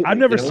 I've absolutely.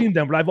 never seen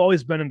them, but I've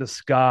always been into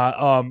ska.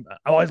 I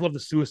always love the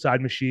Suicide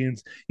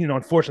Machines.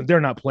 Unfortunately,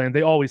 they're not playing.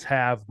 They always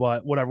have,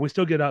 but whatever. We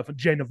still get up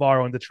Jay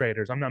Navarro and the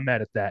Traders. I'm not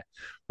mad at that.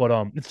 But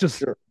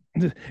Sure.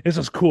 it's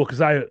just cool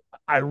because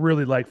I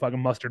really like fucking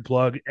Mustard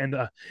Plug and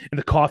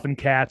the Coffin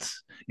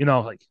Cats.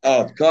 Like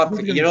Oh, who's Coffee.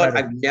 gonna be You know what?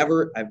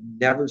 better? I've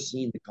never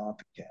seen the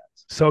Coffee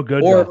Cats, So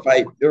good though.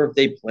 or if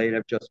they played,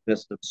 I've just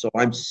missed them. So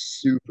I'm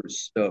super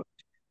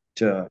stoked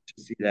to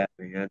see that,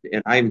 man.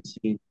 And I haven't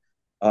seen.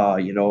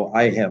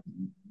 I have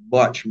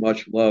much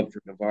love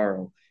for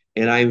Navarro,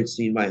 and I haven't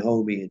seen my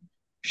homie in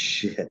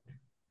shit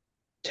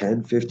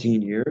 10,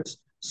 15 years.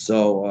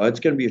 So it's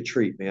gonna be a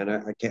treat, man.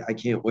 I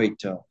can't wait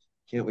to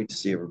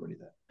see everybody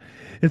there.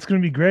 It's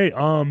gonna be great.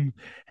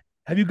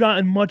 Have you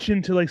gotten much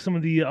into like some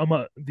of the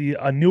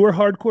newer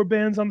hardcore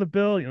bands on the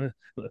bill?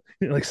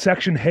 Like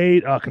Section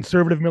Hate,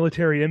 Conservative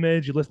Military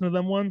Image. You listen to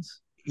them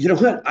ones? You know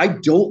what? I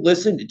don't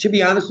listen. To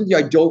be honest with you,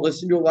 I don't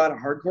listen to a lot of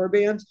hardcore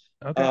bands.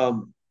 Okay.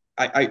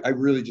 I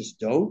really just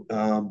don't.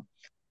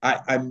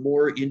 I'm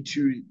more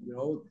into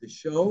the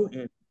show,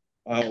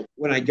 and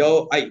when I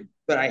go,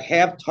 but I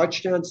have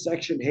touched on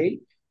Section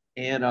Hate,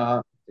 and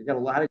they got a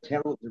lot of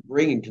talent they're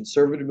bringing.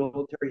 Conservative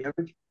Military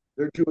Image,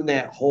 they're doing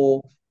that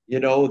whole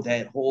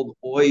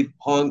oi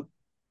punk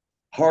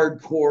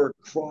hardcore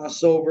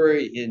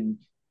crossover, and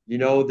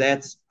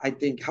that's I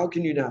think how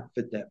can you not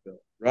fit that bill,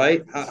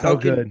 right? How So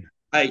can good.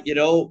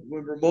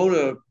 when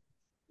Ramona,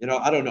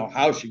 I don't know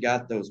how she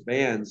got those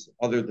bands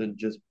other than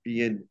just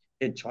being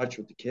in touch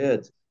with the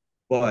kids.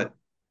 But,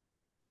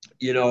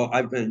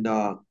 I've been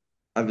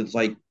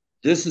like,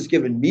 this has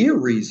given me a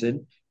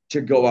reason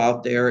to go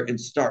out there and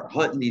start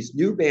hunting these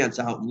new bands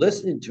out and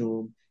listening to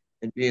them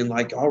and being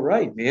like, all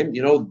right, man,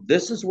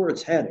 this is where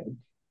it's headed.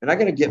 And I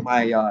got to get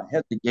my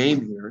head in the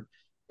game here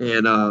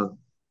and,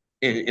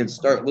 and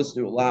start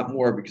listening to a lot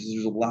more because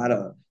there's a lot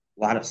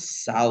of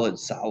solid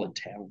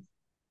talent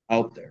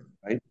out there,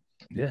 right?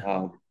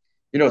 Yeah.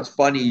 It's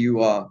funny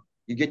you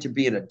get to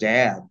being a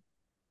dad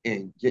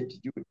and get to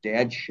do a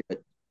dad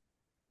shit.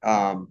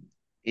 And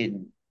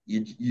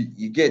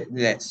you get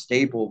that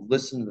staple of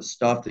listening to the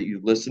stuff that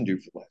you listened to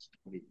for the last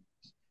 20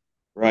 years,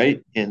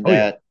 right? And Oh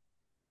yeah.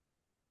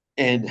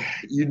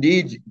 you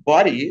need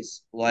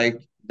buddies like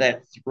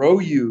that throw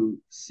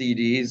you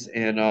CDs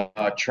and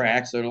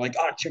tracks that are like,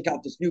 oh, check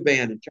out this new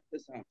band and check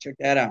this out, check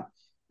that out.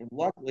 And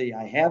luckily,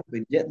 I have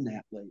been getting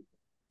that lately.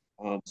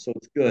 So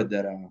it's good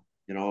that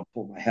I'll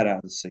pull my head out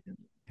of the sand.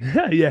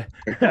 Yeah.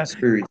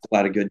 Experienced a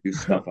lot of good new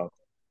stuff out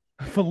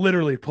For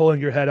literally pulling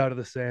your head out of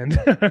the sand.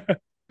 there.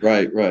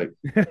 Right, right.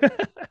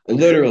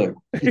 Literally.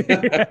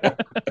 Yeah.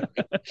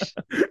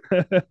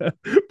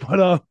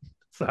 But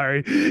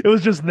sorry, it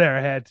was just there.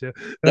 I had to.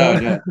 No,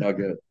 no, no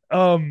good.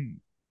 Um,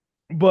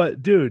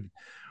 but dude,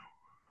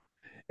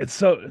 it's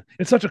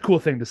such a cool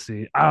thing to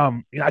see.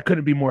 I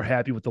couldn't be more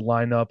happy with the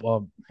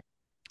lineup.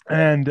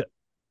 And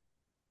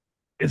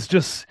it's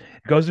just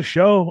it goes to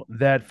show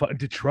that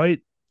Detroit,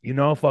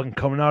 fucking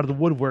coming out of the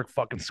woodwork,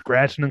 fucking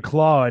scratching and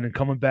clawing and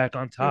coming back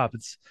on Yeah. top.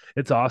 It's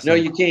No, awesome.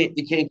 you can't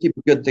keep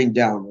a good thing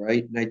down,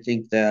 right? And I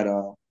think that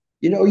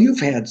you've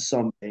had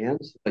some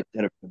bands like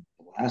that have been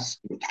blessed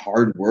with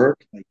hard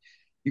work. Like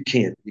you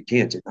can't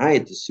deny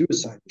it. The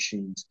Suicide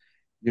Machines,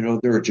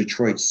 they're a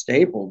Detroit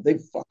staple.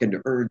 They've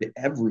fucking earned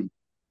every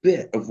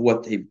bit of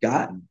what they've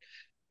gotten.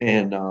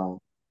 And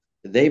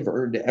they've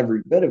earned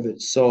every bit of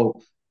it.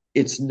 So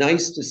it's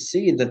nice to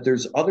see that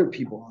there's other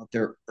people out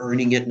there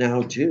earning it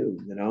now too,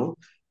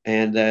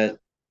 and that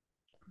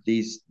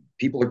these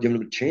people are giving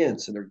them a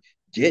chance and they're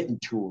getting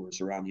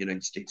tours around the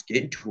United States,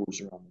 getting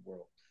tours around the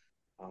world.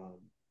 Um,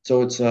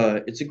 so it's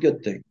a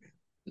good thing, man.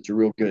 It's a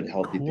real good,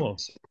 healthy thing Cool.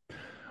 to say.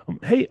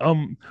 Hey,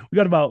 we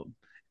got about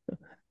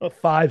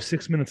 5,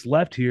 6 minutes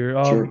left here.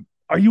 Sure.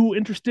 Are you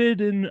interested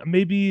in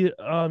maybe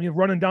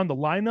running down the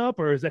lineup,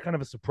 or is that kind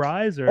of a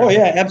surprise? Oh Or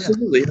yeah, yeah,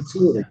 absolutely,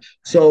 absolutely.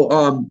 So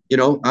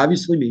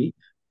obviously me,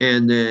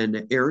 and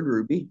then Aaron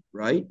Ruby,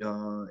 right?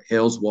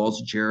 Hales,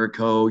 Walls of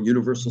Jericho,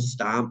 Universal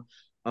Stomp,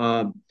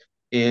 um,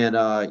 and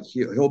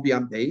he'll be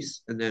on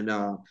bass, and then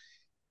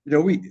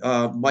we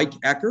Mike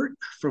Eckert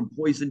from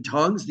Poison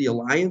Tongues, the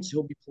Alliance.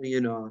 He'll be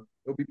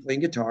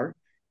playing guitar,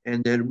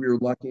 and then we were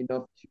lucky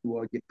enough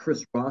to get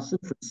Chris Rawson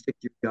from Stick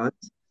to Your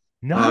Guns.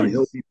 He'll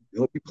nice, be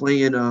he'll be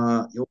playing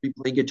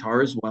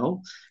guitar as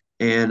well,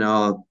 and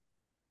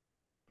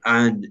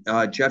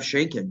Jeff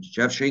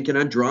Shankin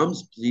on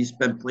drums. He's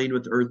been playing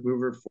with Earth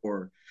Mover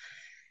for,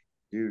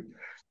 dude,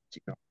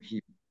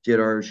 he did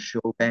our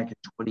show back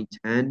in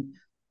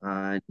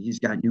 2010. He's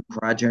got new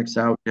projects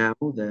out now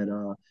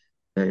that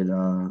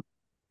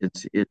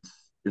it's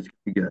gonna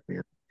be good,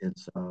 man.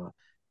 It's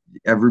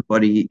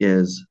everybody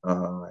is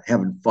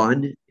having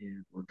fun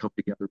and we're coming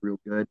together real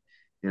good,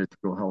 and it's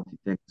a real healthy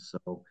thing.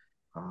 So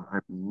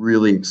I'm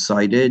really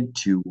excited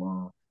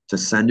to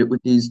send it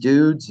with these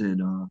dudes,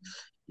 and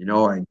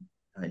I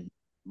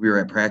we were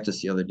at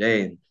practice the other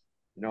day, and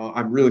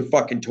I'm really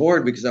fucking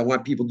torn because I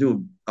want people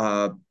doing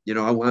I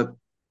want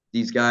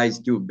these guys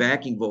doing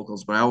backing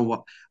vocals, but I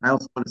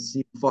also want to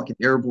see fucking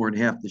Airborne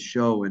half the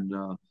show and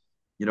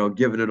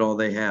giving it all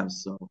they have.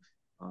 So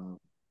uh,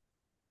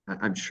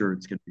 I'm sure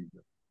it's gonna be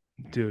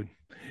good. dude,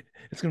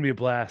 it's gonna be a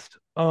blast.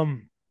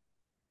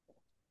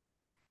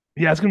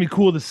 Yeah, it's gonna be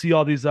cool to see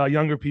all these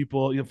younger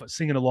people,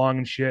 singing along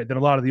and shit. Then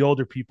a lot of the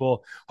older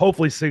people,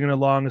 hopefully, singing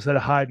along instead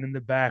of hiding in the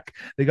back.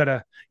 They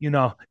gotta,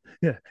 yeah,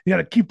 you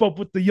gotta keep up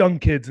with the young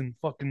kids and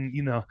fucking,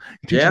 teach them a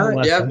Yeah,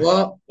 yeah. lesson.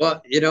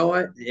 Well, you know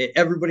what?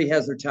 Everybody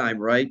has their time,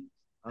 right?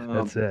 Um,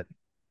 That's it.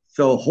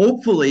 so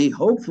hopefully,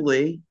 we're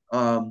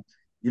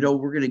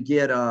gonna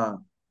get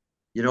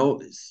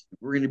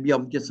we're gonna be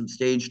able to get some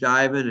stage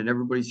diving, and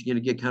everybody's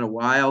gonna get kind of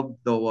wild.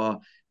 Though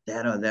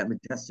that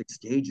majestic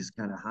stage is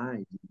kind of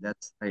high.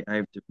 I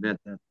have to admit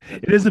that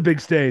It is a big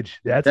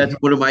stage. That's a that's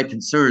one of my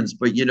concerns.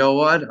 But you know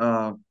what?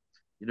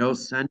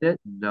 Send it,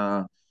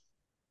 and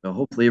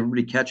hopefully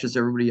everybody catches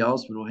everybody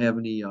else. We don't have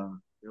any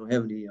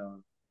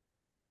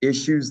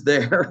issues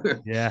there.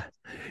 yeah,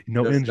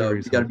 no Just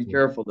injuries, we got to be hopefully.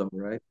 careful though,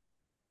 right?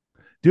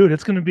 Dude,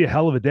 it's gonna be a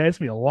hell of a day. It's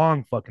gonna be a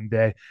long fucking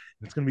day.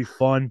 It's gonna be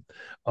fun.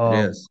 It Um,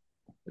 is.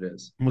 It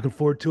is. I'm looking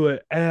forward to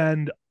it.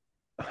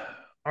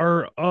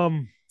 Our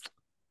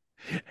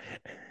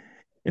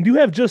and do you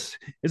have just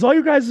is all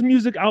your guys'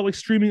 music out like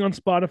streaming on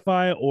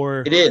Spotify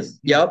or It is.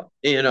 yeah,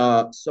 Yep.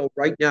 And so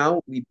right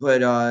now we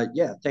put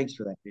yeah, thanks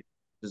for that,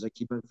 because I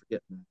keep on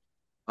forgetting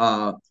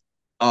that.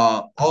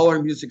 All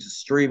our music is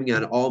streaming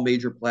on all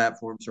major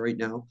platforms right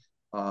now.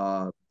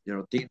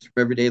 Themes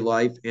from everyday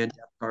life and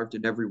Death Carved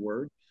in Every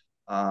Word.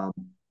 Um,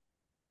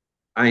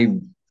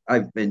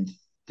 I've been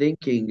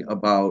thinking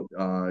about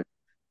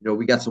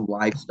we got some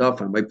live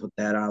stuff. I might put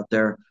that out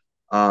there.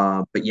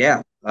 But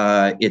yeah,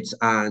 it's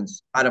on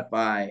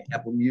Spotify,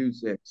 Apple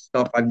Music,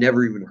 stuff I've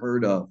never even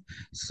heard of.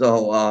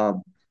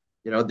 So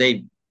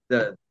they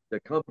the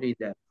company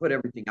that put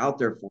everything out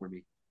there for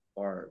me,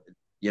 or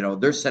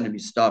they're sending me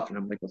stuff, and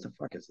I'm like, what the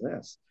fuck is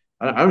this?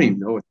 I don't even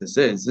know what this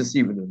is.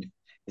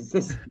 Is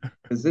this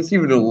is this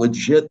even a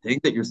legit thing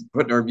that you're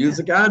putting our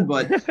music on?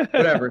 But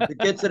whatever, if it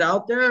gets it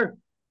out there,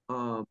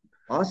 um,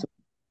 awesome.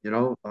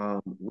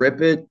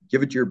 Rip it,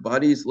 give it to your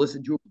buddies,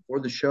 listen to it before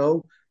the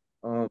show,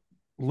 um,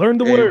 learn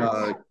the and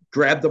words.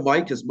 grab the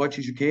mic as much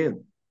as you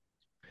can.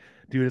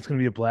 Dude, it's gonna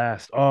be a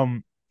blast. Are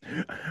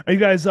you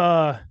guys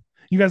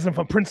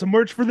gonna print some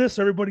merch for this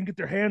so everybody can get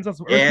their hands on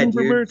some Earth Yeah,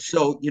 Mover dude. merch?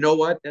 So you know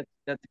what?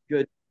 That's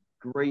a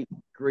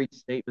great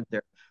statement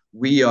there.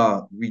 We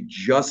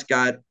just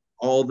got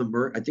all the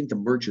merch. I think the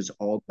merch is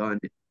all done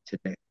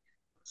today.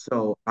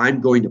 So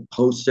I'm going to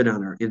post it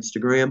on our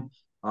Instagram.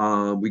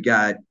 We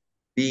got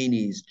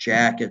beanies,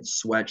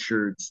 jackets,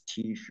 sweatshirts,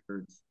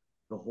 t-shirts,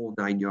 the whole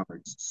 9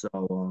 yards.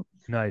 So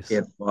Nice.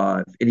 if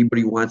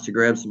anybody wants to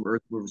grab some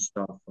Earth Mover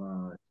stuff,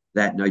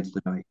 that night's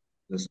the night.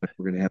 This night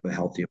we're gonna have a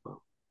healthy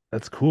amount.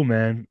 That's cool,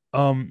 man.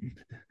 I'm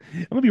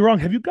gonna be wrong.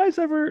 Have you guys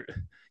ever?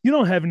 You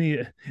don't have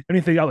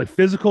anything out like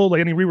physical,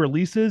 like any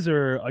re-releases,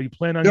 or are you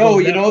planning on No,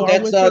 going that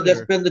far with it? that's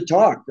Or been the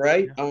talk,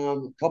 right? yeah,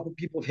 A couple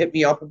people have hit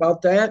me up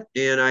about that,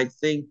 and I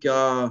think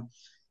it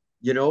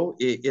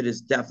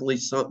is definitely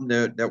something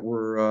that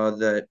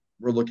we're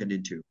looking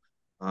into,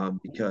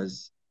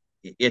 because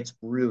it's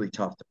really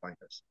tough to find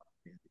this stuff.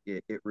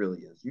 It really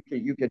is. You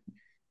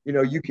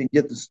can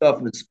get the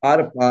stuff in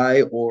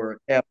Spotify or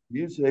Apple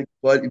Music,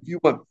 but if you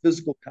want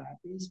physical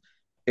copies,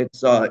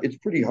 it's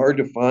pretty hard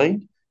to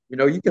find.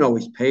 You can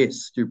always pay a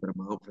stupid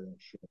amount for that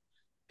shit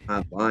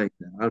online.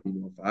 I don't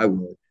even know if I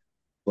would,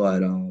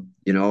 but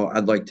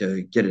I'd like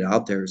to get it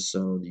out there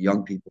so the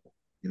young people,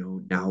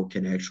 now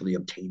can actually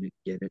obtain it,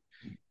 get it,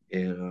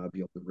 and be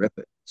able to rip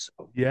it. So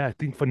yeah, I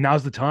think for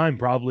now's the time,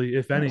 probably,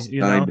 if any, now's the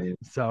time, man.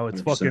 So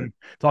it's 100%. fucking,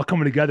 it's all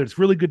coming together. It's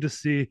really good to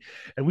see,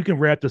 and we can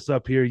wrap this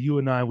up here. You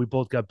and I, we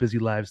both got busy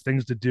lives,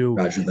 things to do,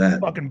 Roger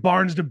that. fucking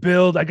barns to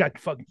build. I got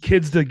fucking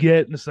kids to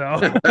get, and so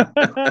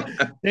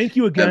thank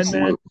you again, man.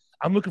 Absolutely.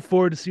 I'm looking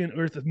forward to seeing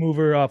Earth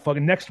Mover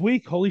fucking next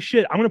week. Holy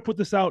shit. I'm gonna put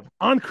this out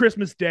on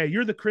Christmas Day.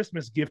 You're the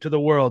Christmas gift to the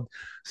world.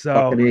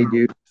 So Fucking A,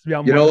 dude. it's be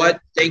out You know Monday.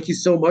 what? Thank you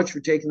so much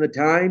for taking the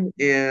time.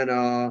 And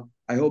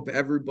I hope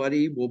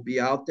everybody will be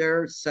out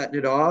there setting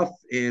it off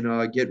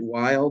and getting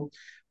wild.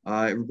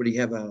 Everybody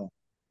have a,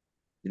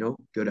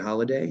 good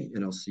holiday,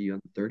 and I'll see you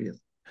on the 30th.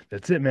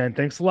 That's it, man.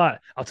 Thanks a lot.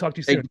 I'll talk to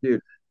you Thank soon. you,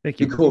 dude. Thank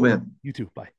Be you. cool, man. You too. Bye.